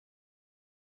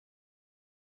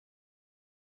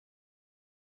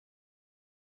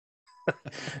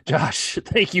Josh,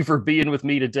 thank you for being with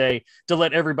me today. To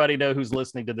let everybody know who's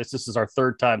listening to this, this is our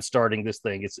third time starting this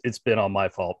thing. It's been on my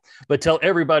fault. But tell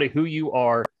everybody who you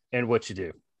are and what you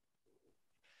do.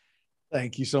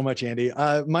 Thank you so much, Andy.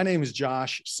 My name is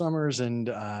Josh Summers, and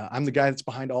I'm the guy that's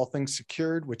behind All Things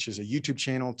Secured, which is a YouTube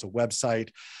channel. It's a website,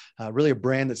 really a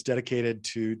brand that's dedicated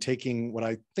to taking what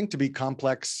I think to be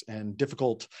complex and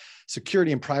difficult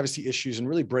security and privacy issues and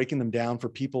really breaking them down for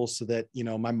people so that, you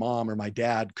know, my mom or my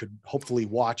dad could hopefully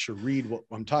watch or read what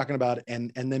I'm talking about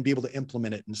and then be able to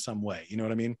implement it in some way. You know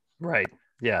what I mean? Right.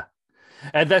 Yeah.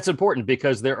 And that's important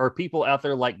because there are people out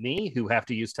there like me who have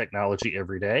to use technology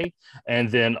every day.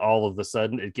 And then all of a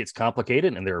sudden it gets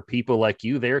complicated. And there are people like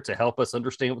you there to help us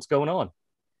understand what's going on.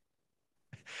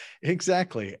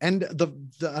 Exactly. And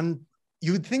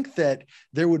you would think that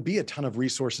there would be a ton of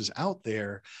resources out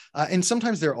there. And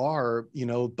sometimes there are, you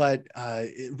know, but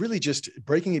it really just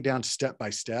breaking it down step by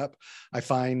step, I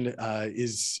find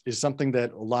is something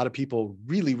that a lot of people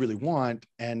really, really want.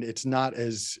 And it's not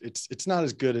as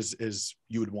good as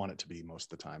you would want it to be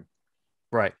most of the time.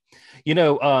 Right. You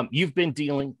know, you've been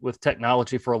dealing with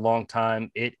technology for a long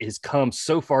time. It has come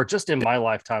so far just in my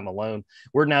lifetime alone.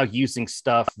 We're now using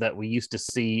stuff that we used to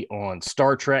see on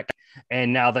Star Trek,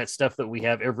 and now that stuff that we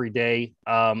have every day.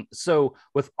 So,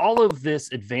 with all of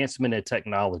this advancement in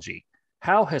technology,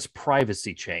 how has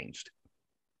privacy changed?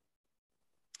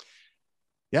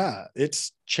 Yeah,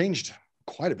 it's changed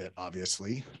quite a bit,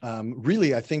 obviously.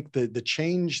 Really, I think the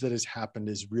change that has happened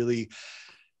is really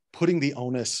putting the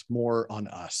onus more on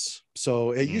us.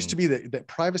 So it used to be that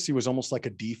privacy was almost like a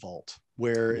default,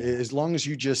 where as long as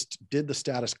you just did the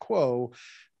status quo,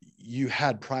 you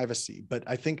had privacy. But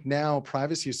I think now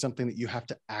privacy is something that you have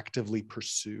to actively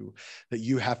pursue, that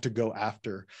you have to go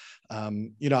after.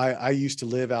 You know, I used to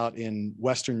live out in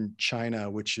Western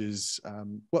China, which is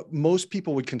what most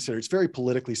people would consider. It's very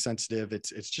politically sensitive.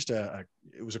 It's just it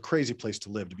was a crazy place to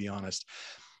live, to be honest.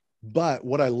 But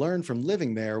what I learned from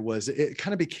living there was it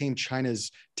kind of became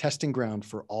China's testing ground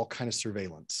for all kind of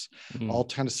surveillance, all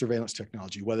kind of surveillance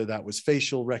technology, whether that was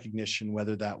facial recognition,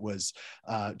 whether that was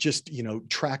just, you know,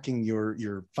 tracking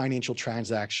your financial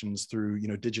transactions through, you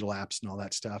know, digital apps and all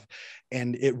that stuff.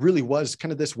 And it really was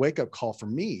kind of this wake up call for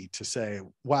me to say,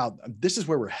 wow, this is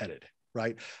where we're headed.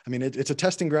 Right. I mean, it's a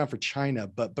testing ground for China,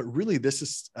 but really this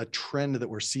is a trend that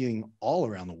we're seeing all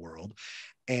around the world.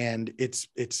 And it's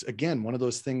again, one of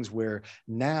those things where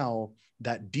now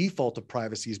that default of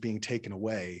privacy is being taken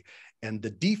away. And the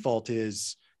default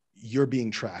is you're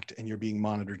being tracked and you're being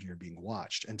monitored and you're being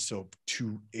watched. And so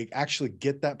to actually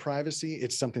get that privacy,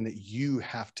 it's something that you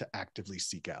have to actively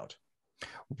seek out.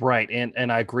 Right. And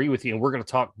I agree with you. And we're going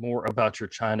to talk more about your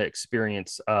China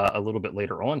experience a little bit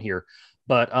later on here.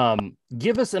 But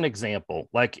give us an example,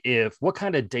 like what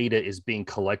kind of data is being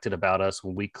collected about us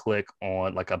when we click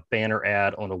on like a banner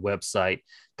ad on a website,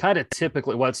 kind of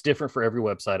typically, well, it's different for every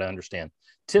website, I understand.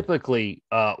 Typically,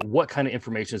 what kind of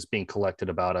information is being collected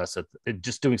about us at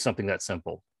just doing something that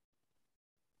simple?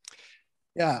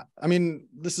 Yeah, I mean,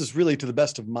 this is really to the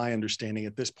best of my understanding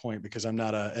at this point, because I'm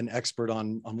not an expert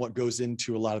on what goes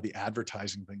into a lot of the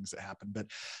advertising things that happen. But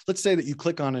let's say that you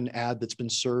click on an ad that's been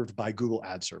served by Google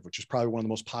Ad Serve, which is probably one of the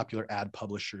most popular ad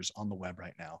publishers on the web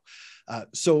right now.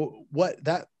 So what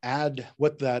that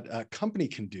company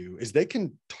can do is they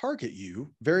can target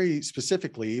you very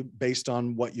specifically based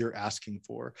on what you're asking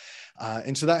for.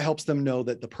 And so that helps them know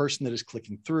that the person that is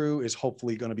clicking through is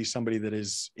hopefully going to be somebody that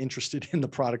is interested in the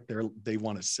product they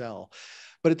want to sell.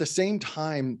 But at the same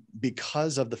time,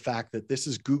 because of the fact that this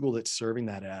is Google that's serving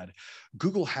that ad,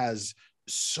 Google has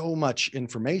so much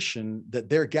information that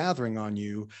they're gathering on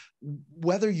you,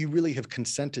 whether you really have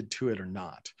consented to it or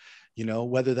not. You know,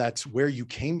 whether that's where you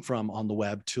came from on the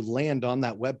web to land on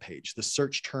that web page, the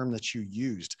search term that you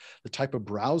used, the type of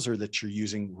browser that you're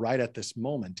using right at this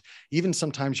moment, even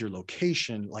sometimes your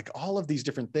location, like all of these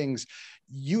different things.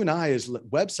 You and I as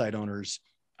website owners,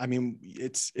 I mean,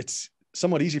 it's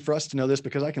somewhat easy for us to know this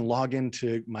because I can log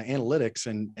into my analytics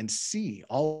and see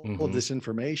all of this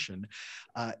information.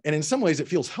 And in some ways it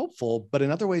feels helpful, but in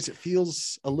other ways it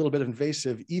feels a little bit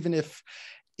invasive, even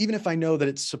if I know that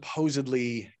it's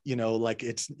supposedly, you know, like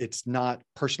it's not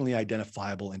personally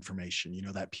identifiable information, you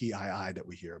know, that PII that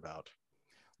we hear about.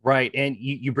 Right. And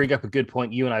you bring up a good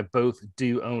point. You and I both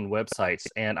do own websites.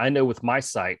 And I know with my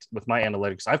site, with my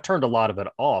analytics, I've turned a lot of it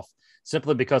off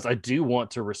simply because I do want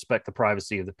to respect the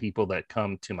privacy of the people that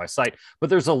come to my site.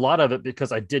 But there's a lot of it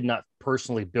because I did not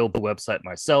personally build the website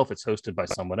myself. It's hosted by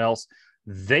someone else.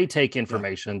 They take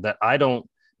information that I don't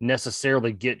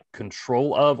necessarily get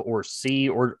control of or see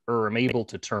or am able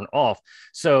to turn off.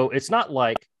 So it's not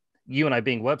like you and I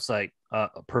being website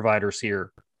providers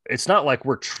here. It's not like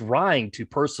we're trying to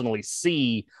personally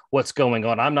see what's going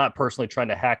on. I'm not personally trying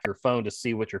to hack your phone to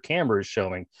see what your camera is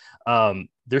showing.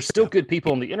 There's still good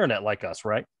people on the internet like us,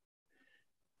 right?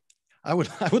 I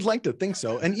would like to think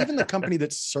so. And even the company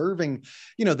that's serving,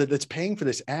 you know, that's paying for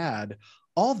this ad,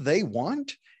 all they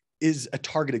want is a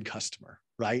targeted customer,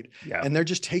 right? Yeah. And they're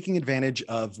just taking advantage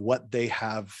of what they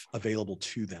have available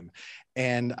to them.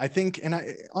 And I think, and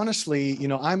I honestly, you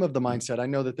know, I'm of the mindset, I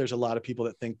know that there's a lot of people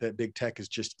that think that big tech is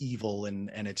just evil and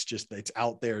it's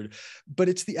out there, but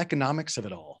it's the economics of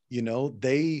it all. You know,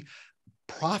 they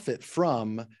profit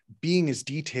from being as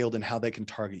detailed in how they can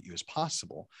target you as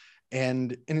possible.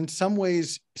 And in some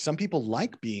ways, some people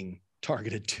like being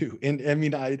targeted too. And I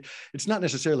mean, it's not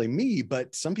necessarily me,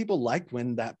 but some people like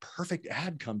when that perfect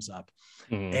ad comes up.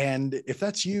 And if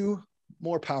that's you,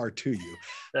 more power to you.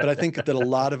 But I think that a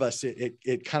lot of us,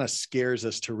 it kind of scares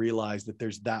us to realize that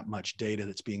there's that much data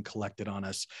that's being collected on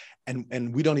us.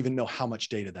 And we don't even know how much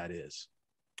data that is.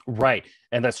 Right.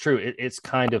 And that's true. It's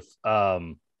kind of,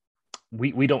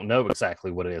 we don't know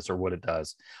exactly what it is or what it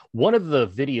does. One of the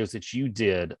videos that you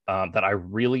did that I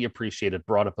really appreciated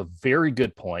brought up a very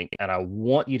good point, and I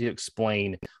want you to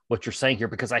explain what you're saying here,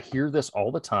 because I hear this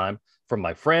all the time from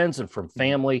my friends and from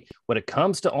family. When it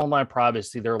comes to online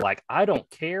privacy, they're like, I don't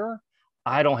care.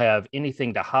 I don't have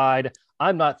anything to hide.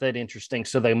 I'm not that interesting,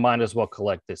 so they might as well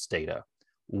collect this data.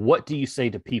 What do you say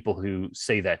to people who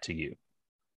say that to you?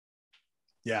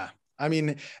 Yeah. I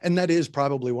mean, and that is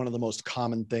probably one of the most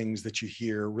common things that you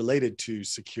hear related to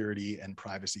security and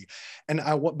privacy. And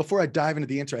before I dive into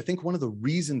the answer, I think one of the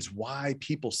reasons why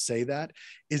people say that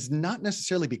is not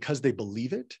necessarily because they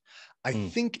believe it. I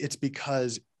think it's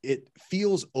because it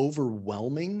feels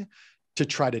overwhelming to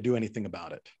try to do anything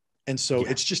about it. And so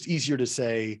it's just easier to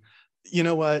say, you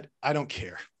know what? I don't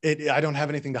care. I don't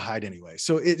have anything to hide anyway.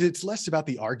 So it's less about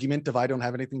the argument of I don't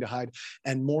have anything to hide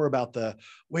and more about the,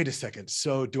 wait a second.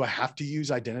 So do I have to use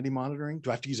identity monitoring?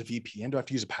 Do I have to use a VPN? Do I have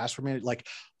to use a password manager? Like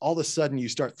all of a sudden you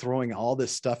start throwing all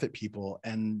this stuff at people.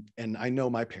 And I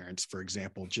know my parents, for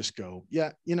example, just go,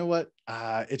 yeah, you know what?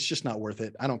 It's just not worth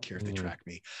it. I don't care if they track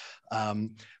me.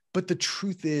 But the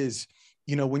truth is,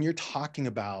 you know, when you're talking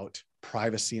about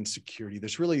privacy and security,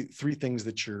 there's really three things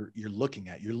that you're looking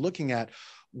at. You're looking at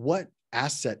what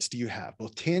assets do you have,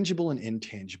 both tangible and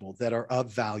intangible, that are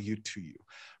of value to you,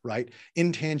 right?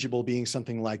 Intangible being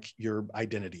something like your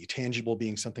identity, tangible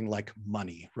being something like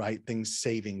money, right? Things,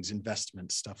 savings,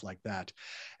 investments, stuff like that.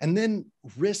 And then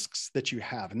risks that you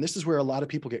have. And this is where a lot of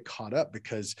people get caught up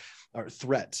because, or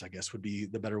threats, I guess would be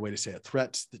the better way to say it,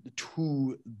 threats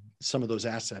to some of those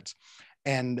assets.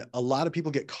 And a lot of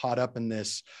people get caught up in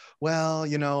this, well,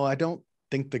 you know, I don't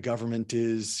think the government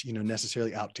is, you know,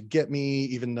 necessarily out to get me,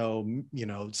 even though, you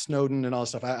know, Snowden and all this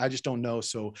stuff, I just don't know.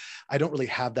 So I don't really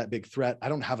have that big threat. I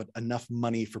don't have enough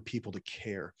money for people to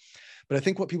care. But I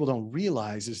think what people don't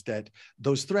realize is that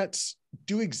those threats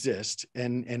do exist.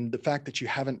 And the fact that you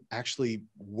haven't actually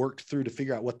worked through to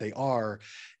figure out what they are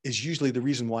is usually the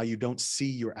reason why you don't see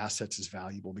your assets as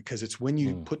valuable, because it's when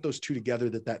you put those two together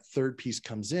that third piece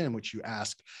comes in, which you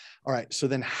ask, all right, so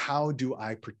then how do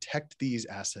I protect these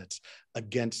assets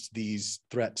against these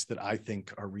threats that I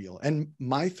think are real? And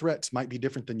my threats might be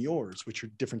different than yours, which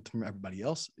are different from everybody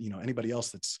else, you know, anybody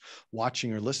else that's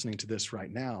watching or listening to this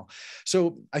right now.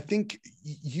 So I think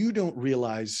you don't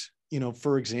realize, you know,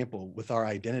 for example, with our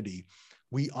identity,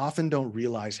 we often don't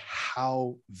realize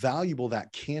how valuable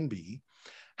that can be,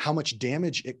 how much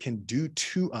damage it can do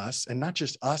to us, and not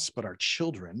just us, but our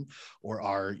children or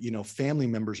our, you know, family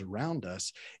members around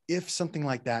us, if something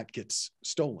like that gets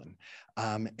stolen.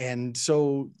 And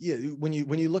so, yeah, when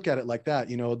you look at it like that,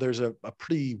 you know, there's a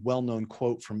pretty well-known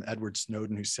quote from Edward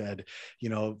Snowden who said, you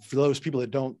know, for those people that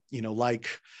don't, you know,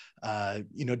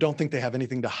 you know, don't think they have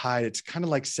anything to hide, it's kind of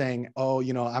like saying, oh,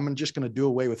 you know, I'm just going to do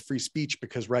away with free speech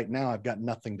because right now I've got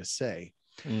nothing to say.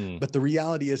 But the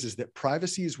reality is that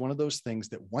privacy is one of those things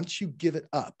that once you give it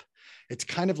up, it's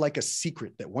kind of like a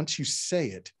secret that once you say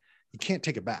it, you can't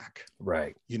take it back.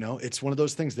 Right. You know, it's one of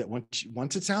those things that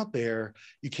once it's out there,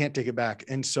 you can't take it back.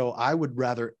 And so I would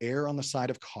rather err on the side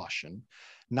of caution,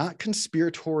 not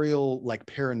conspiratorial like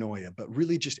paranoia, but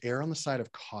really just err on the side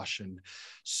of caution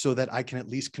so that I can at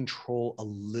least control a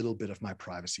little bit of my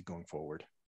privacy going forward.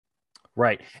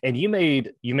 Right. And you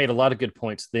made a lot of good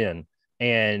points then.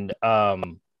 And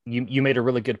you made a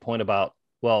really good point about,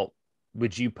 well,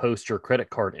 would you post your credit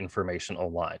card information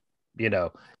online? You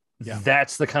know,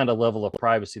 that's the kind of level of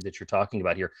privacy that you're talking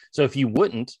about here. So if you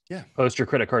wouldn't post your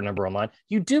credit card number online,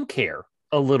 you do care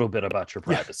a little bit about your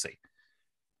privacy.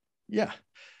 Yeah.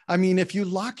 I mean, if you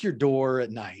lock your door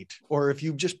at night, or if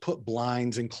you just put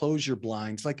blinds and close your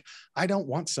blinds, like, I don't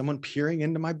want someone peering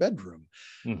into my bedroom.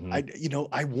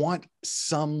 I want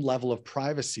some level of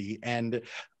privacy. And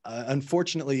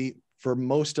unfortunately, for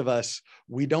most of us,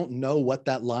 we don't know what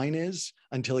that line is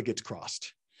until it gets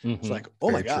crossed. It's like,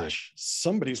 oh my gosh,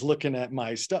 somebody's looking at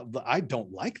my stuff. I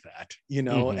don't like that,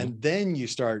 and then you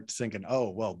start thinking,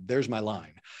 oh, well, there's my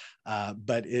line.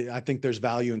 But I think there's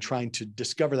value in trying to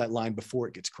discover that line before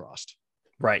it gets crossed.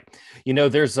 Right.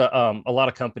 There's a lot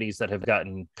of companies that have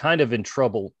gotten kind of in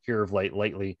trouble here of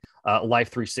lately. Life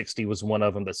 360 was one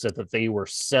of them that said that they were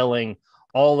selling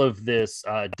all of this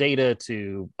data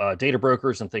to data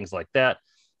brokers and things like that.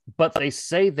 But they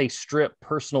say they strip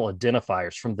personal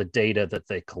identifiers from the data that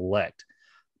they collect.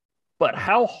 But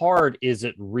how hard is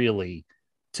it really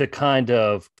to kind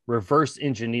of reverse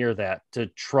engineer that to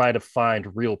try to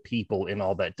find real people in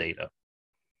all that data?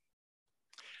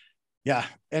 Yeah.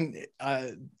 And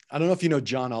I don't know if you know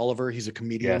John Oliver. He's a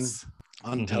comedian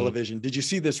on television. Did you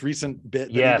see this recent bit?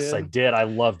 Yes, I did. I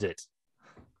loved it.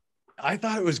 I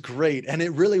thought it was great. And it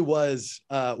really was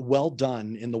well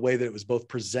done in the way that it was both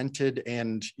presented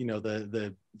and,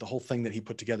 the whole thing that he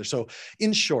put together. So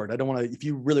in short, I don't want to, if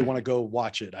you really want to go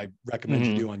watch it, I recommend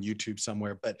you do on YouTube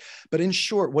somewhere. But in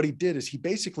short, what he did is he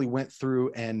basically went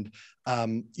through and,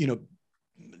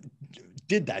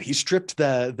 did that. He stripped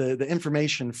the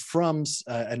information from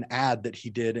an ad that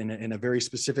he did in a very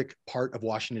specific part of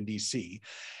Washington, D.C.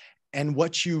 And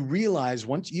what you realize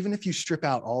even if you strip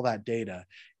out all that data,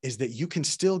 is that you can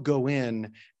still go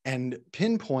in and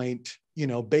pinpoint,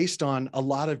 based on a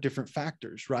lot of different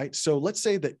factors, right? So let's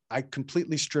say that I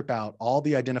completely strip out all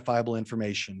the identifiable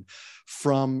information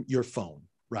from your phone,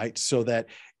 right? So that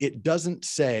it doesn't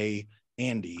say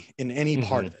Andy in any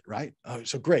part of it, right? Oh,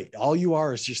 so great. All you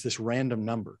are is just this random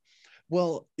number.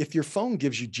 Well, if your phone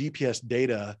gives you GPS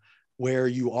data where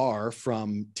you are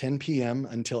from 10 p.m.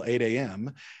 until 8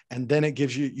 a.m. And then it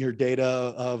gives you your data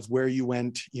of where you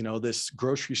went, this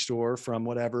grocery store from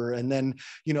whatever. And then,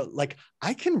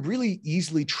 I can really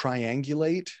easily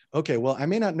triangulate. Okay, well, I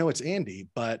may not know it's Andy,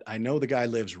 but I know the guy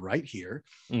lives right here.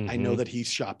 I know that he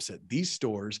shops at these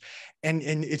stores. And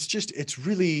it's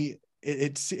really,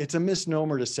 it's a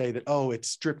misnomer to say that, oh, it's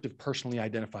stripped of personally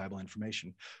identifiable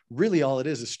information. Really, all it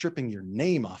is stripping your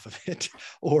name off of it,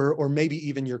 or maybe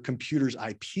even your computer's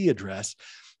IP address.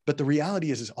 But the reality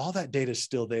is all that data is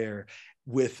still there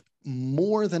with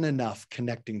more than enough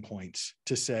connecting points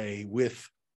to say with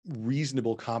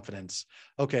reasonable confidence,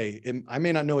 okay, I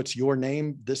may not know it's your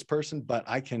name, this person, but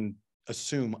I can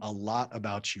assume a lot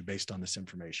about you based on this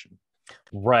information.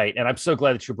 Right. And I'm so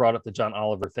glad that you brought up the John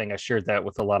Oliver thing. I shared that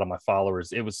with a lot of my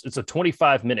followers. It's a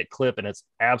 25-minute clip and it's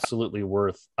absolutely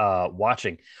worth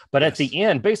watching. But at the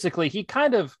end, basically, he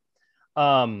kind of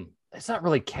it's not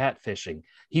really catfishing.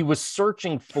 He was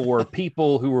searching for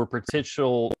people who were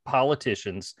potential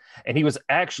politicians, and he was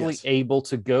actually able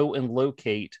to go and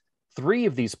locate 3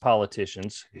 of these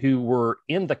politicians who were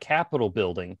in the Capitol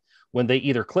building when they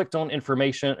either clicked on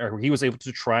information or he was able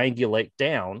to triangulate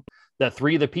down that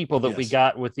 3 of the people that we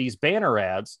got with these banner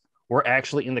ads were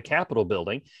actually in the Capitol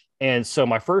building. And so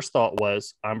my first thought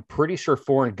was, I'm pretty sure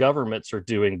foreign governments are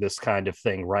doing this kind of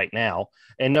thing right now.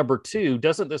 And number 2,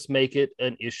 doesn't this make it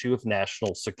an issue of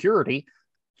national security?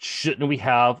 Shouldn't we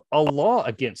have a law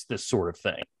against this sort of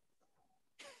thing?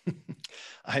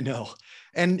 I know.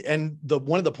 And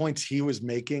one of the points he was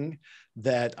making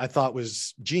that I thought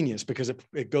was genius, because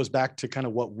it goes back to kind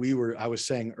of what I was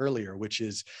saying earlier, which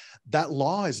is that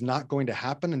law is not going to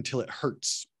happen until it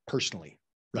hurts personally.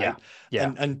 Right.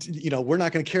 Yeah. And we're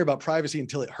not going to care about privacy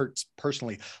until it hurts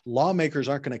personally. Lawmakers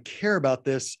aren't going to care about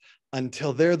this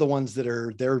until they're the ones that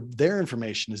are their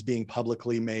information is being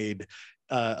publicly made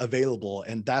available.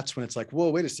 And that's when it's like, whoa,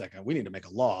 wait a second. We need to make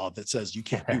a law that says you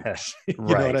can't do this. You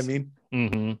know what I mean?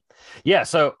 Mm-hmm. Yeah.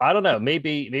 So I don't know,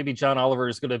 maybe John Oliver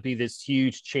is going to be this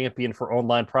huge champion for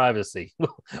online privacy.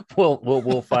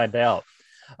 We'll find out.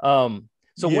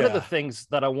 So one of the things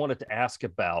that I wanted to ask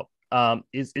about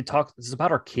is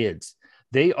about our kids.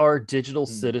 They are digital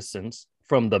citizens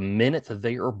from the minute that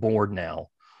they are born now.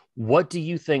 What do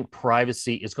you think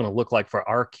privacy is going to look like for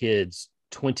our kids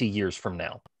 20 years from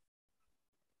now?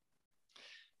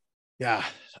 Yeah,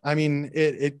 I mean,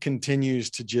 it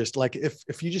continues to just like,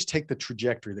 if you just take the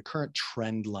trajectory, the current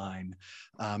trend line,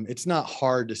 it's not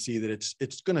hard to see that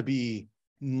it's going to be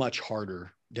much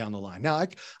harder down the line. Now,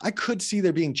 I could see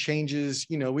there being changes.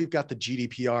 We've got the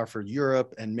GDPR for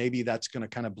Europe, and maybe that's going to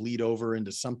kind of bleed over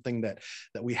into something that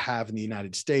we have in the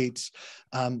United States.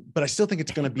 But I still think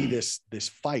it's going to be this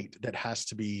fight that has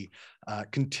to be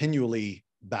continually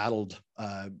battled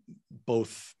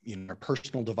both, our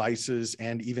personal devices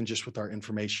and even just with our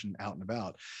information out and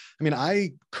about. I mean,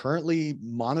 I currently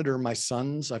monitor my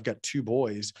sons. I've got 2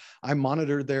 boys. I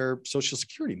monitor their social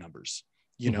security numbers,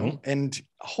 and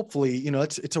hopefully,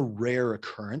 it's a rare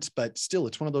occurrence, but still,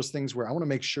 it's one of those things where I want to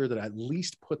make sure that I at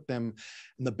least put them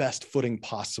in the best footing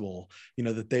possible,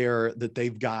 that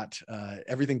they've got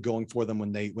everything going for them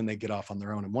when they get off on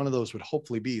their own. And one of those would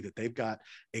hopefully be that they've got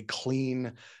a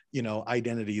clean,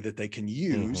 identity that they can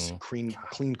use,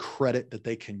 clean credit that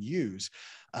they can use.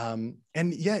 And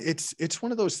yeah, it's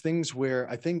one of those things where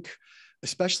I think,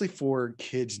 especially for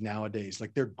kids nowadays,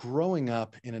 like they're growing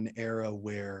up in an era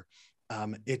where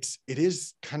it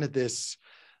is kind of this,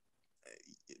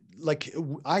 like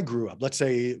I grew up, let's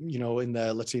say, in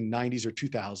the, 90s or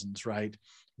 2000s, right?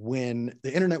 When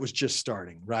the internet was just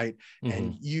starting, right?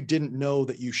 And you didn't know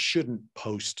that you shouldn't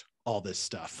post all this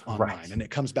stuff online, right? And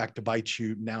it comes back to bite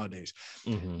you nowadays.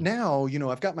 Now,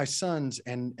 I've got my sons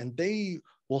and they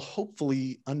will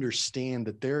hopefully understand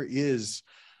that there is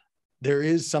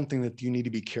something that you need to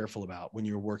be careful about when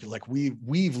you're working. Like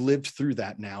we've lived through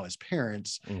that now as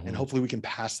parents, and hopefully we can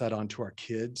pass that on to our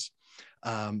kids.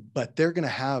 But they're going to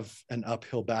have an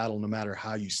uphill battle no matter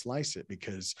how you slice it,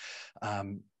 because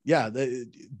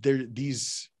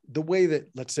the way that,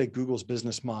 let's say, Google's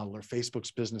business model or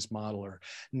Facebook's business model, or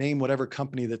name whatever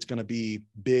company that's going to be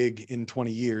big in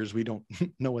 20 years, we don't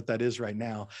know what that is right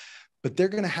now, but they're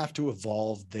going to have to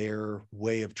evolve their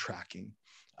way of tracking.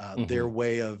 Their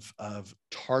way of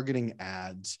targeting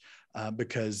ads,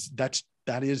 because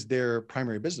that is their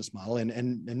primary business model,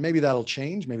 and maybe that'll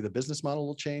change. Maybe the business model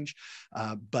will change,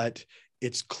 but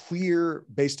it's clear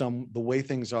based on the way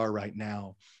things are right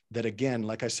now that, again,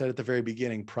 like I said at the very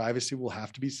beginning, privacy will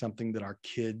have to be something that our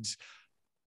kids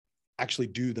actually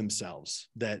do themselves,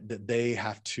 that they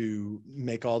have to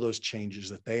make all those changes,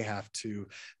 that they have to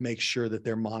make sure that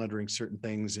they're monitoring certain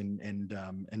things and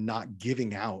not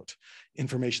giving out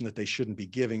information that they shouldn't be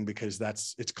giving, because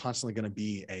it's constantly going to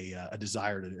be a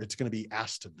desire it's going to be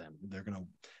asked of them.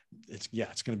 It's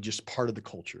going to be just part of the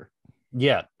culture.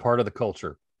 Yeah, part of the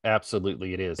culture.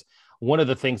 Absolutely, it is. One of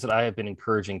the things that I have been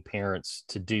encouraging parents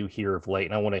to do here of late,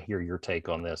 and I want to hear your take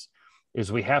on this,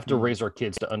 is we have to raise our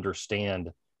kids to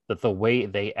understand that the way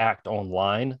they act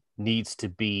online needs to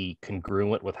be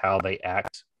congruent with how they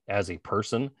act as a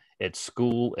person at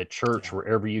school, at church,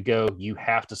 wherever you go. You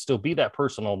have to still be that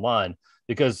person online,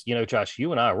 because, Josh,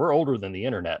 you and I, we're older than the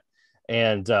internet.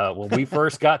 And when we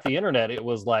first got the internet, it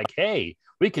was like, hey,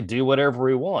 we could do whatever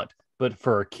we want. But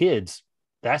for our kids,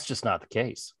 that's just not the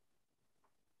case.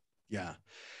 Yeah,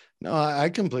 no, I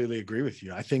completely agree with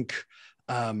you. I think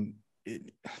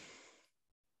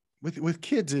with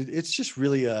kids, it's just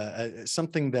really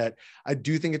something that I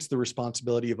do think it's the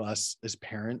responsibility of us as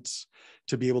parents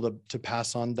to be able to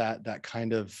pass on that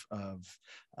kind of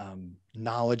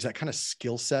knowledge, that kind of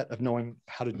skill set of knowing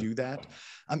how to do that.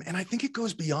 And I think it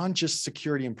goes beyond just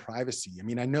security and privacy. I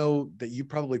mean, I know that you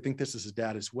probably think this as a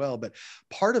dad as well, but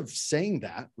part of saying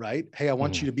that, right? Hey, I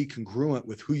want you to be congruent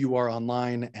with who you are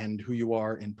online and who you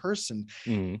are in person,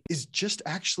 is just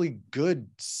actually good,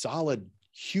 solid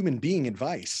human being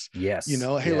advice. Yes.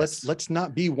 Hey, let's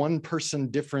not be one person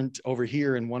different over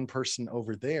here and one person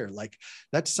over there. Like,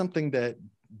 that's something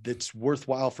that's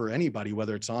worthwhile for anybody,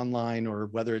 whether it's online or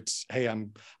whether it's, hey,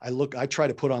 I try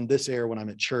to put on this air when I'm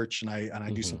at church, and I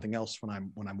do something else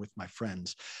when I'm with my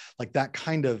friends. Like, that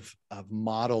kind of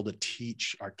model to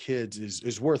teach our kids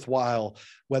is worthwhile,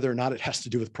 whether or not it has to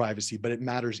do with privacy, but it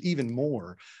matters even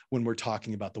more when we're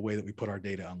talking about the way that we put our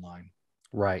data online.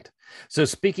 Right. So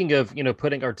speaking of,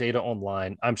 putting our data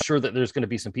online, I'm sure that there's going to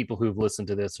be some people who've listened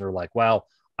to this and are like, wow,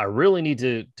 I really need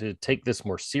to take this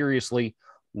more seriously.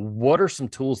 What are some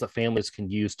tools that families can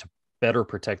use to better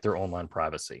protect their online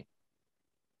privacy?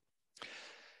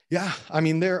 Yeah, I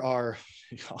mean,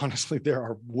 honestly, there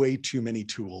are way too many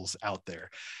tools out there.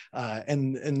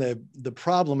 And the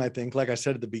problem, I think, like I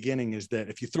said at the beginning, is that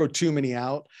if you throw too many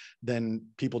out, then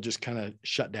people just kind of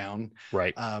shut down.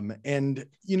 Right. And,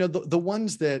 the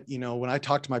ones that, when I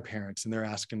talk to my parents and they're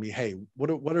asking me, hey,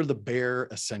 what are the bare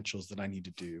essentials that I need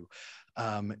to do?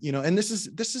 And this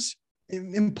is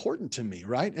important to me,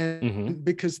 right? And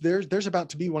because there's about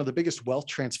to be one of the biggest wealth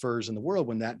transfers in the world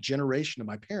when that generation of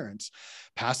my parents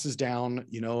passes down,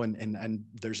 and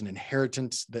there's an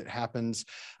inheritance that happens.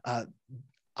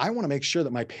 I want to make sure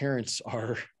that my parents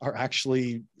are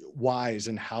actually wise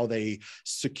in how they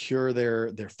secure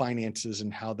their finances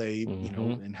and how they,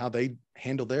 and how they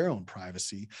handle their own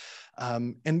privacy.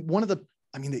 And one of the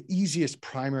easiest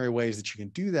primary ways that you can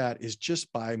do that is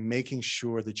just by making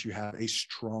sure that you have a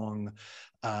strong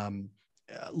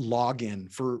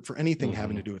login for anything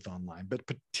having to do with online, but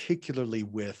particularly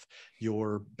with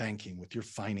your banking, with your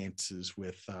finances,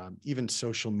 with even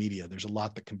social media. There's a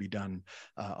lot that can be done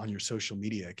on your social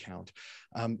media account.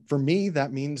 For me,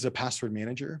 that means a password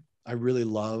manager. I really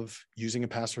love using a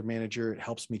password manager. It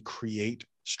helps me create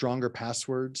stronger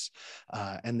passwords.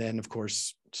 And then of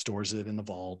course, stores it in the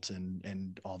vault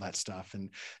and all that stuff. And,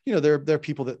 there are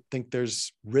people that think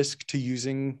there's risk to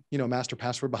using, a master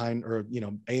password behind, or,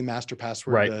 a master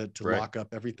password to lock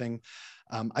up everything.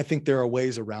 I think there are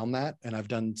ways around that. And I've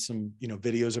done some,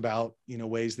 videos about,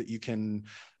 ways that you can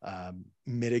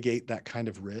mitigate that kind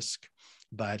of risk.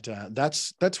 But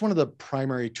that's one of the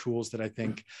primary tools that I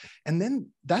think. And then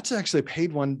that's actually a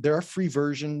paid one. There are free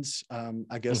versions,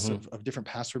 I guess, of different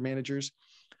password managers.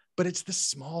 But it's the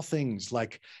small things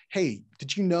like, hey,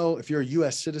 did you know if you're a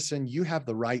US citizen, you have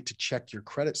the right to check your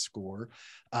credit score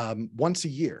once a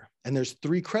year? And there's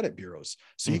 3 credit bureaus.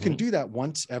 So you can do that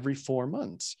once every 4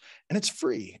 months. And it's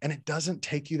free. And it doesn't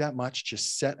take you that much.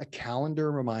 Just set a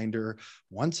calendar reminder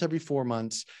once every 4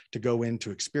 months to go into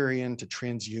Experian, to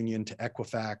TransUnion, to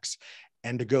Equifax,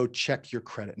 and to go check your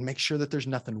credit and make sure that there's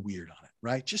nothing weird on it,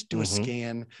 right? Just do a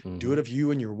scan, do it of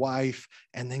you and your wife,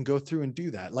 and then go through and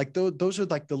do that. Like those are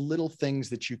like the little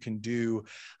things that you can do.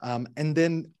 And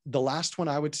then the last one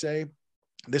I would say,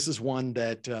 this is one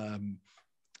that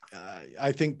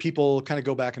I think people kind of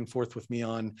go back and forth with me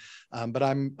on, but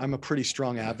I'm a pretty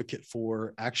strong advocate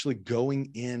for actually going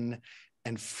in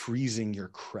and freezing your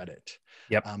credit.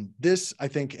 Yep. This, I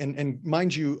think, and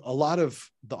mind you, a lot of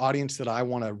the audience that I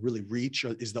want to really reach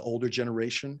is the older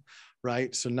generation,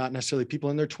 right? So not necessarily people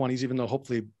in their 20s, even though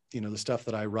hopefully, the stuff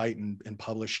that I write and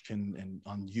publish and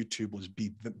on YouTube will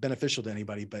be beneficial to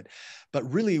anybody. But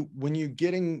really, when you're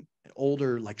getting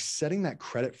older, like setting that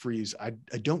credit freeze, I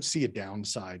don't see a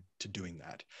downside to doing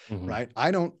that, right? I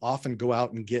don't often go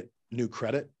out and get new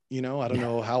credit. I don't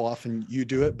know how often you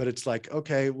do it, but it's like,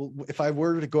 okay, well, if I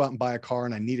were to go out and buy a car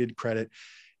and I needed credit,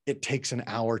 it takes an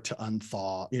hour to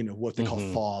unthaw, what they call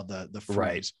thaw the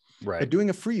freeze. Right. But doing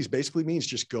a freeze basically means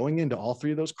just going into all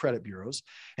 3 of those credit bureaus.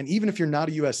 And even if you're not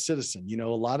a US citizen, a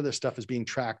lot of this stuff is being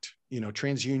tracked,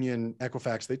 TransUnion,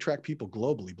 Equifax, they track people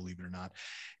globally, believe it or not.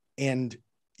 And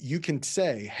you can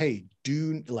say, hey,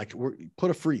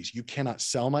 put a freeze. You cannot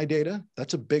sell my data.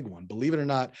 That's a big one. Believe it or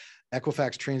not,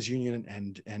 Equifax,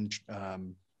 TransUnion, and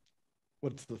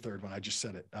what's the third one? I just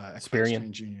said it. Experian.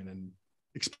 TransUnion, and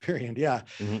Experian. Yeah.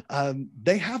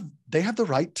 They have the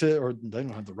right to, or they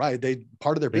don't have the right.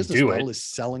 Part of their business model is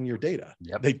selling your data.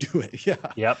 Yep. They do it. Yeah.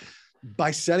 Yep. By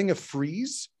setting a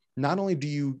freeze, not only do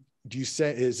you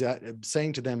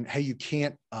saying to them, hey, you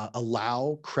can't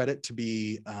allow credit to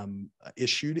be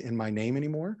issued in my name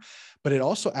anymore, but it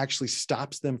also actually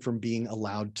stops them from being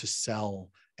allowed to sell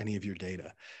any of your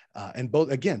data. And both,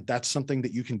 again, that's something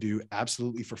that you can do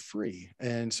absolutely for free.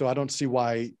 And so I don't see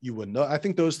why you wouldn't. I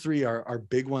think those 3 are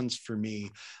big ones for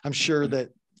me. I'm sure that,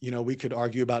 we could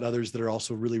argue about others that are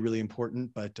also really, really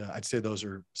important, but I'd say those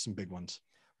are some big ones.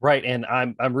 Right. And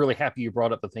I'm really happy you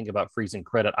brought up the thing about freezing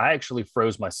credit. I actually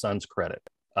froze my son's credit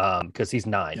because he's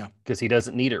 9, because he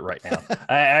doesn't need it right now.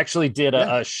 I actually did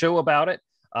a show about it.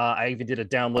 I even did a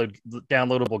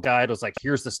downloadable guide. I was like,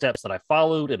 here's the steps that I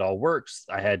followed. It all works.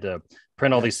 I had to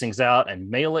print all these things out and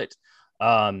mail it.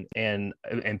 And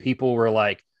people were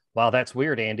like, wow, that's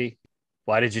weird, Andy.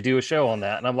 Why did you do a show on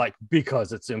that? And I'm like,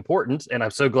 because it's important. And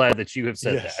I'm so glad that you have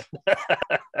said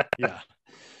that. Yeah,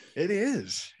 it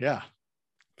is. Yeah.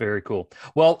 Very cool.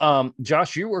 Well,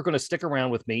 Josh, you are going to stick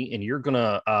around with me and you're going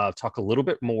to talk a little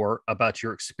bit more about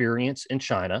your experience in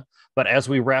China. But as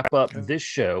we wrap up this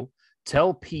show,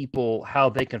 tell people how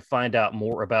they can find out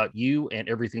more about you and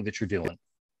everything that you're doing.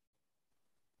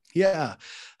 Yeah.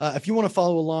 If you want to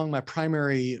follow along, my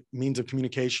primary means of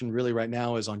communication really right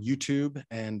now is on YouTube.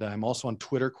 And I'm also on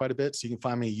Twitter quite a bit. So you can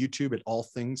find me on YouTube at All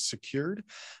Things Secured.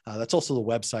 That's also the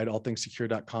website,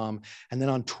 allthingssecured.com. And then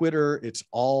on Twitter, it's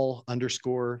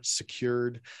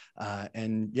all_secured.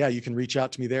 And yeah, you can reach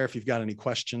out to me there if you've got any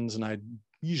questions. And I'm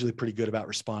usually pretty good about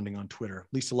responding on Twitter,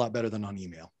 at least a lot better than on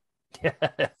email. Yeah,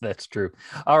 that's true.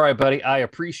 All right, buddy. I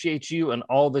appreciate you and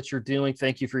all that you're doing.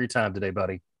 Thank you for your time today,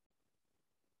 buddy.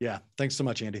 Yeah. Thanks so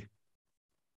much, Andy.